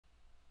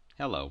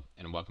Hello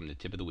and welcome to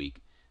Tip of the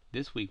Week.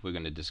 This week we're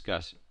going to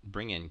discuss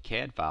bringing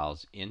CAD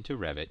files into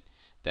Revit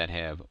that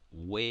have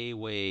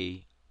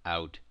way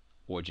out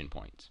origin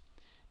points.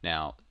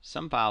 Now,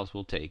 some files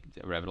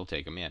Revit will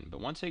take them in, but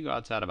once they go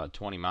outside about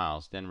 20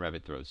 miles, then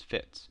Revit throws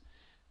fits.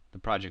 The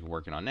project we're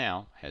working on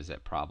now has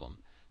that problem.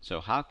 So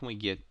how can we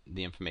get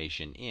the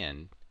information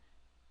in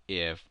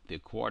if the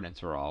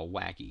coordinates are all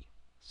wacky?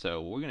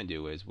 So what we're going to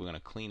do is we're going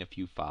to clean a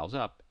few files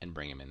up and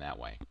bring them in that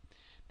way.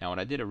 Now what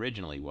I did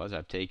originally was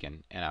I've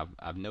taken and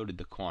I've noted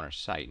the corner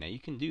site. Now you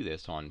can do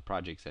this on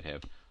projects that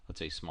have, let's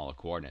say, smaller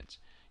coordinates.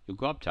 You'll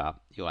go up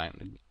top,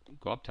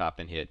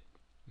 and hit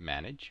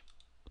Manage,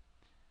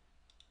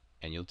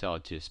 and you'll tell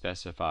it to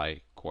specify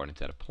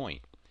coordinates at a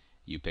point.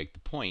 You pick the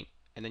point,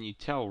 and then you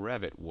tell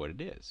Revit what it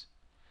is.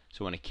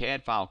 So when a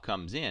CAD file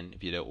comes in,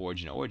 if you do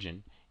origin to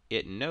origin,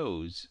 it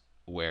knows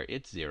where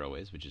its zero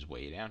is, which is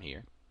way down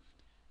here,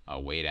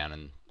 way down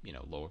in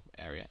lower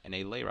area, and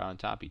they lay right on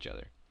top of each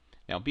other.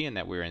 Now, being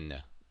that we're in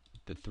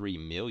the 3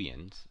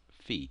 millions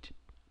feet,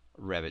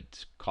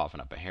 Revit's coughing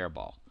up a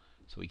hairball,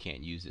 so we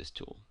can't use this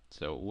tool.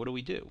 So what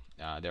do?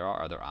 There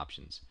are other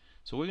options.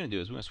 So what we're going to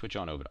do is we're going to switch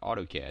on over to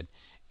AutoCAD,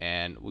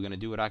 and we're going to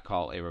do what I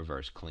call a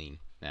reverse clean.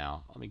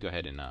 Now, let me go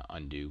ahead and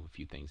undo a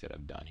few things that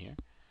I've done here.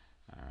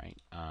 All right.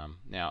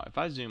 Now, if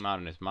I zoom out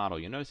on this model,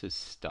 you'll notice this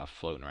stuff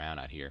floating around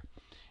out here.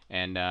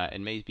 And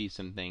it may be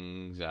some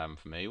things I'm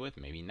familiar with,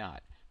 maybe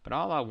not. But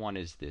all I want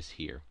is this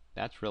here.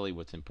 That's really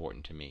what's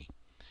important to me.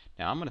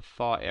 Now I'm going to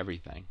thaw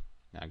everything.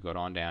 Now go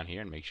on down here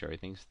and make sure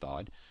everything's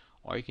thawed.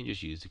 Or you can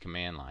just use the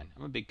command line.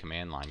 I'm a big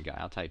command line guy.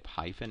 I'll type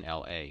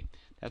 -LA.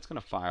 That's going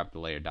to fire up the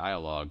layer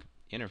dialog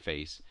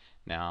interface.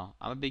 Now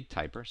I'm a big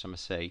typer, so I'm going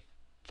to say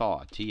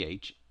thaw,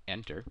 TH,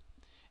 enter.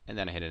 And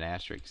then I hit an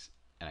asterisk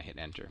and I hit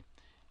enter.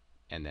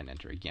 And then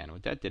enter again.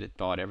 What that did, it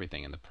thawed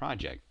everything in the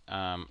project.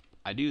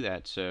 I do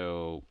that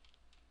so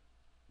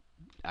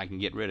I can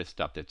get rid of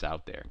stuff that's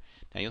out there.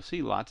 Now you'll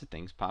see lots of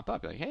things pop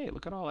up. Like, hey,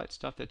 look at all that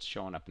stuff that's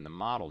showing up in the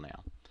model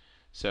now.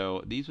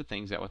 So these were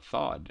things that were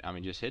thawed. I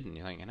mean, just hidden.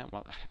 You're thinking,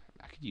 well,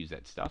 I could use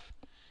that stuff.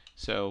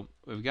 So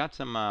we've got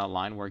some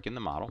line work in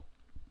the model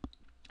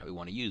that we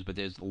want to use, but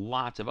there's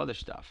lots of other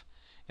stuff.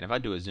 And if I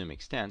do a zoom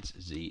extents,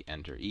 Z,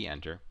 enter, E,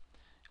 enter,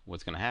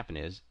 what's going to happen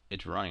is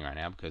it's running right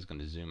now because it's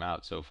going to zoom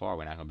out so far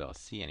we're not going to be able to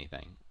see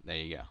anything. There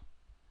you go.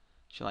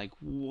 So you're like,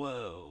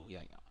 whoa.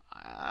 You're like,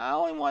 I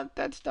only want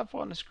that stuff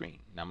on the screen.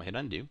 Now I'm going to hit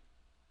undo,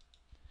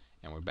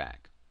 and we're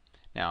back.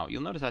 Now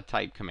you'll notice I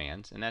type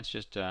commands, and that's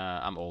just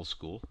I'm old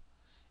school,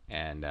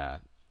 and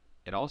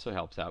it also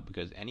helps out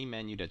because any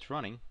menu that's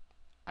running,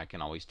 I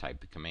can always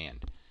type the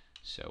command.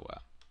 So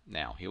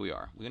now here we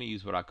are. We're going to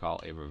use what I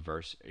call a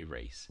reverse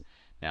erase.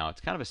 Now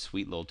it's kind of a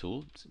sweet little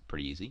tool. It's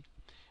pretty easy.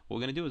 What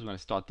we're going to do is we're going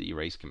to start the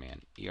erase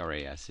command,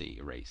 ERASE,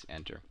 erase,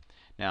 enter.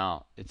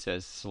 Now it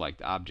says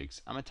select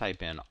objects. I'm going to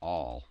type in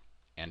all,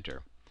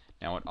 enter.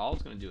 Now what all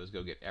is going to do is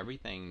go get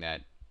everything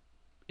that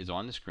is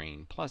on the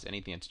screen plus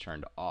anything that's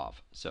turned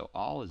off. So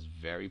all is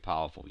very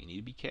powerful. You need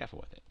to be careful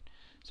with it.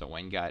 So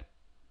when you got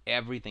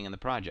everything in the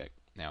project,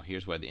 now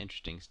here's where the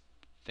interesting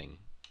thing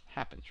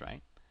happens,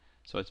 right?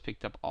 So it's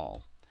picked up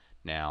all.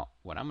 Now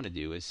what I'm going to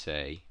do is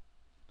say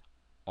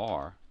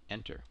R,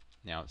 enter.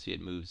 Now see,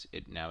 it moves,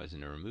 it now is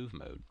in a remove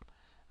mode.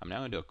 I'm now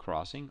going to do a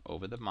crossing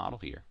over the model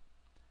here.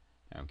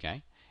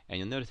 Okay, and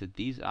you'll notice that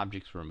these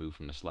objects were removed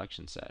from the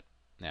selection set.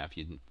 Now if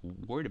you're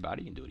worried about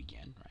it, you can do it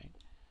again, right?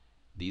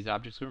 These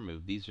objects were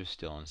removed. These are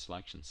still in the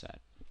selection set.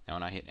 Now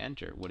when I hit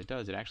enter, what it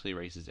does, it actually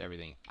erases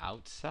everything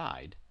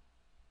outside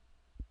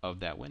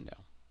of that window.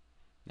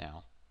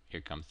 Now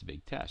here comes the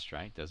big test,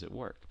 right? Does it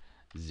work?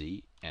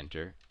 Z,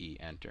 enter, E,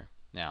 enter.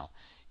 Now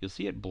you'll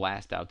see it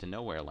blast out to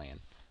nowhere land.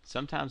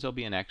 Sometimes there'll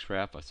be an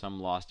XREF or some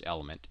lost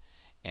element.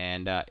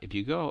 And if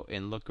you go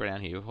and look right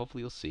down here,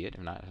 hopefully you'll see it.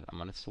 If not, I'm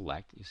going to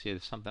select. You see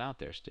there's something out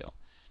there still.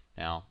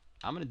 Now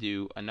I'm going to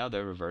do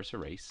another reverse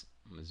erase.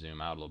 I'm going to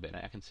zoom out a little bit.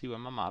 I can see where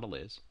my model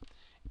is.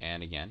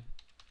 And again,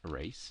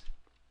 erase,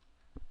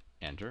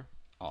 enter,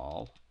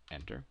 all,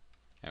 enter.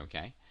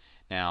 Okay.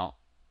 Now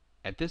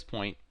at this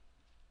point,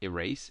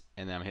 erase,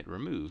 and then I'm going to hit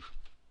remove,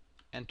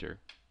 enter,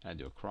 and I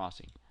do a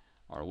crossing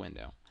or a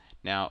window.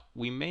 Now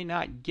we may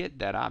not get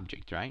that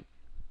object, right?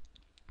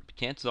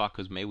 Chances are,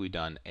 because maybe we've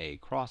done a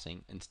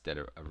crossing instead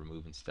of a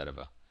remove instead of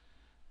a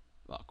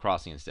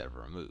crossing instead of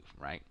a remove,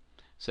 right?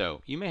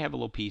 So you may have a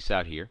little piece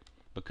out here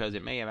because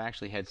it may have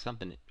actually had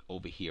something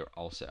over here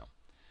also.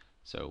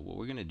 So what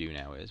we're going to do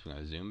now is we're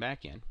going to zoom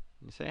back in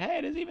and say,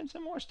 hey, there's even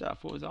some more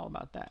stuff. What was all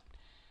about that?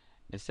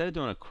 Instead of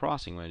doing a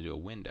crossing, we're going to do a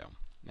window.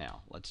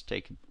 Now let's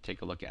take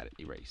a look at it.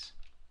 Erase.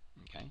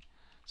 Okay.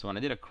 So when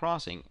I did a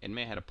crossing, it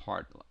may have had a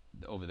part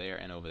over there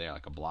and over there,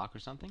 like a block or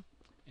something.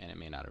 And it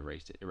may not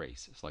erase it.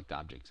 Erase. Select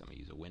objects. I'm going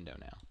to use a window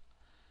now.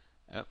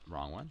 Oh,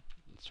 wrong one.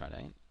 Let's try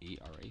that.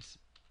 Erase.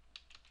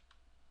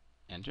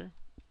 Enter.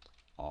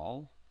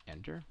 All.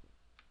 Enter.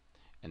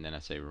 And then I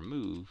say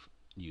remove.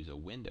 Use a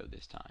window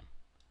this time.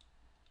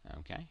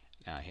 Okay.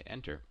 Now I hit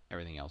enter.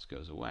 Everything else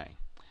goes away.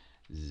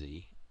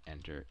 Z.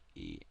 Enter.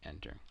 E.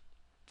 Enter.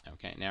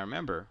 Okay. Now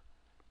remember,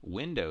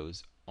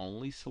 Windows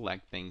only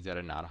select things that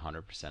are not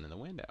 100% in the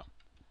window.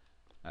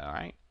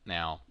 Alright,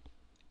 now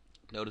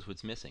notice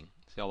what's missing.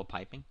 See all the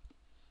piping?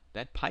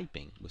 That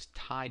piping was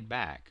tied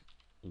back,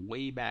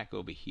 way back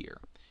over here.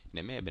 And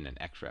it may have been an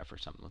XREF or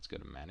something. Let's go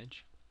to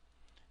Manage.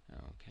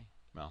 Okay,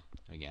 well,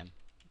 again,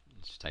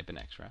 let's type in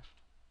XREF.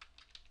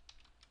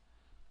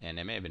 And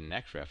there may have been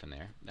an XREF in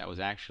there. That was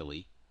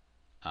actually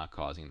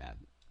causing that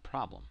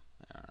problem.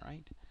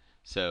 Alright,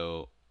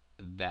 so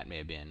that may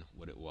have been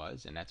what it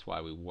was, and that's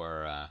why we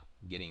were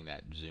getting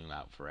that zoom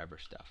out forever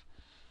stuff.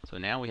 So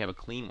now we have a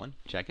clean one.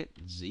 Check it.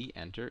 Z,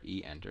 enter,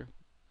 E, enter.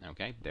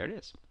 Okay, there it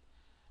is.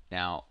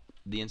 Now,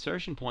 the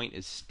insertion point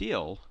is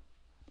still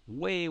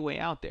way, way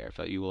out there. If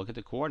you look at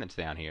the coordinates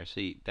down here,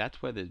 see,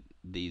 that's where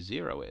the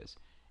 0 is.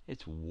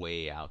 It's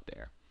way out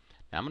there.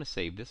 Now, I'm going to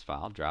save this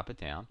file, drop it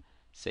down,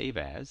 save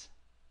as,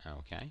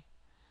 okay,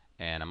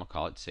 and I'm going to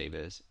call it save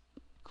as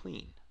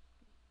clean.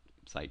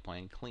 Site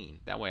plan clean.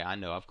 That way I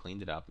know I've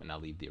cleaned it up, and I'll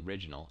leave the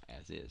original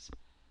as is.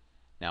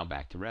 Now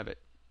back to Revit.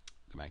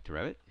 Go back to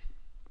Revit.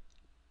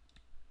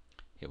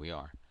 Here we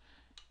are.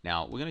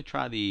 Now we're going to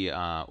try the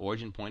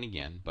origin point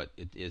again, but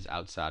it is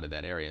outside of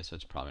that area, so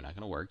it's probably not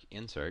going to work.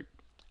 Insert,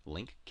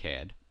 link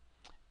CAD,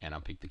 and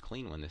I'll pick the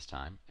clean one this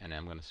time, and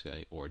I'm going to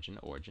say origin,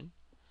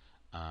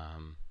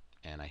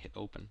 and I hit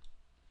open.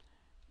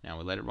 Now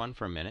we let it run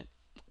for a minute,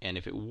 and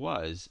if it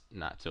was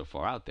not so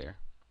far out there,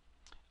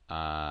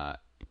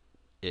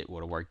 it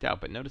would have worked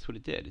out. But notice what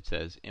it did. It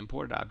says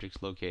imported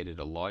objects located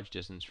a large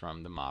distance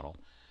from the model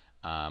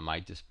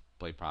might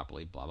display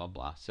properly, blah, blah,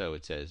 blah. So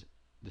it says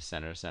the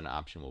center to center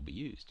option will be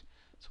used.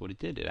 So what it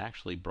did, it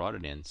actually brought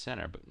it in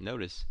center. But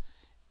notice,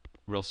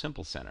 real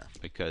simple center,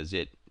 because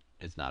it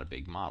is not a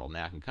big model.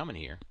 Now I can come in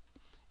here,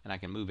 and I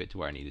can move it to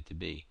where I need it to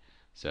be.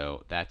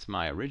 So that's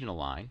my original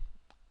line.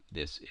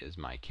 This is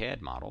my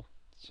CAD model.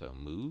 So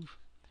move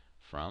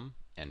from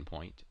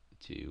endpoint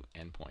to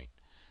endpoint.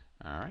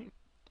 All right.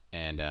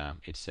 And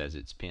it says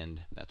it's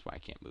pinned. That's why I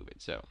can't move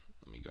it. So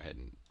let me go ahead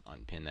and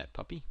unpin that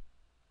puppy.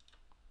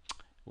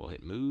 We'll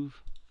hit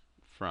move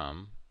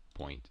from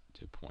point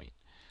to point.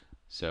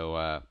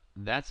 So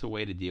that's a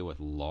way to deal with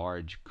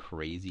large,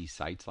 crazy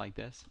sites like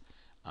this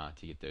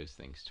to get those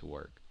things to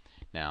work.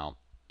 Now,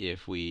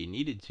 if we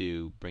needed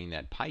to bring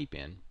that pipe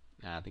in,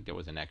 I think there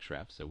was an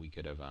XREF, so we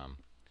could have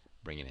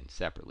bring it in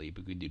separately,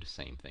 but we could do the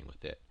same thing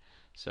with it.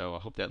 So I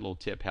hope that little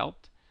tip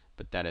helped.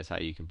 But that is how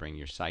you can bring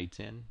your sites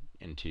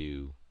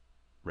into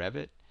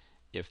Revit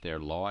if they're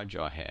large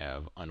or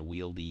have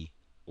unwieldy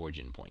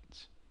origin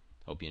points.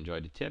 Hope you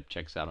enjoyed the tip.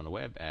 Check us out on the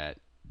web at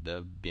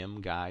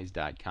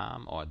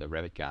thebimguys.com or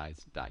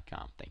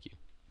therevitguys.com. Thank you.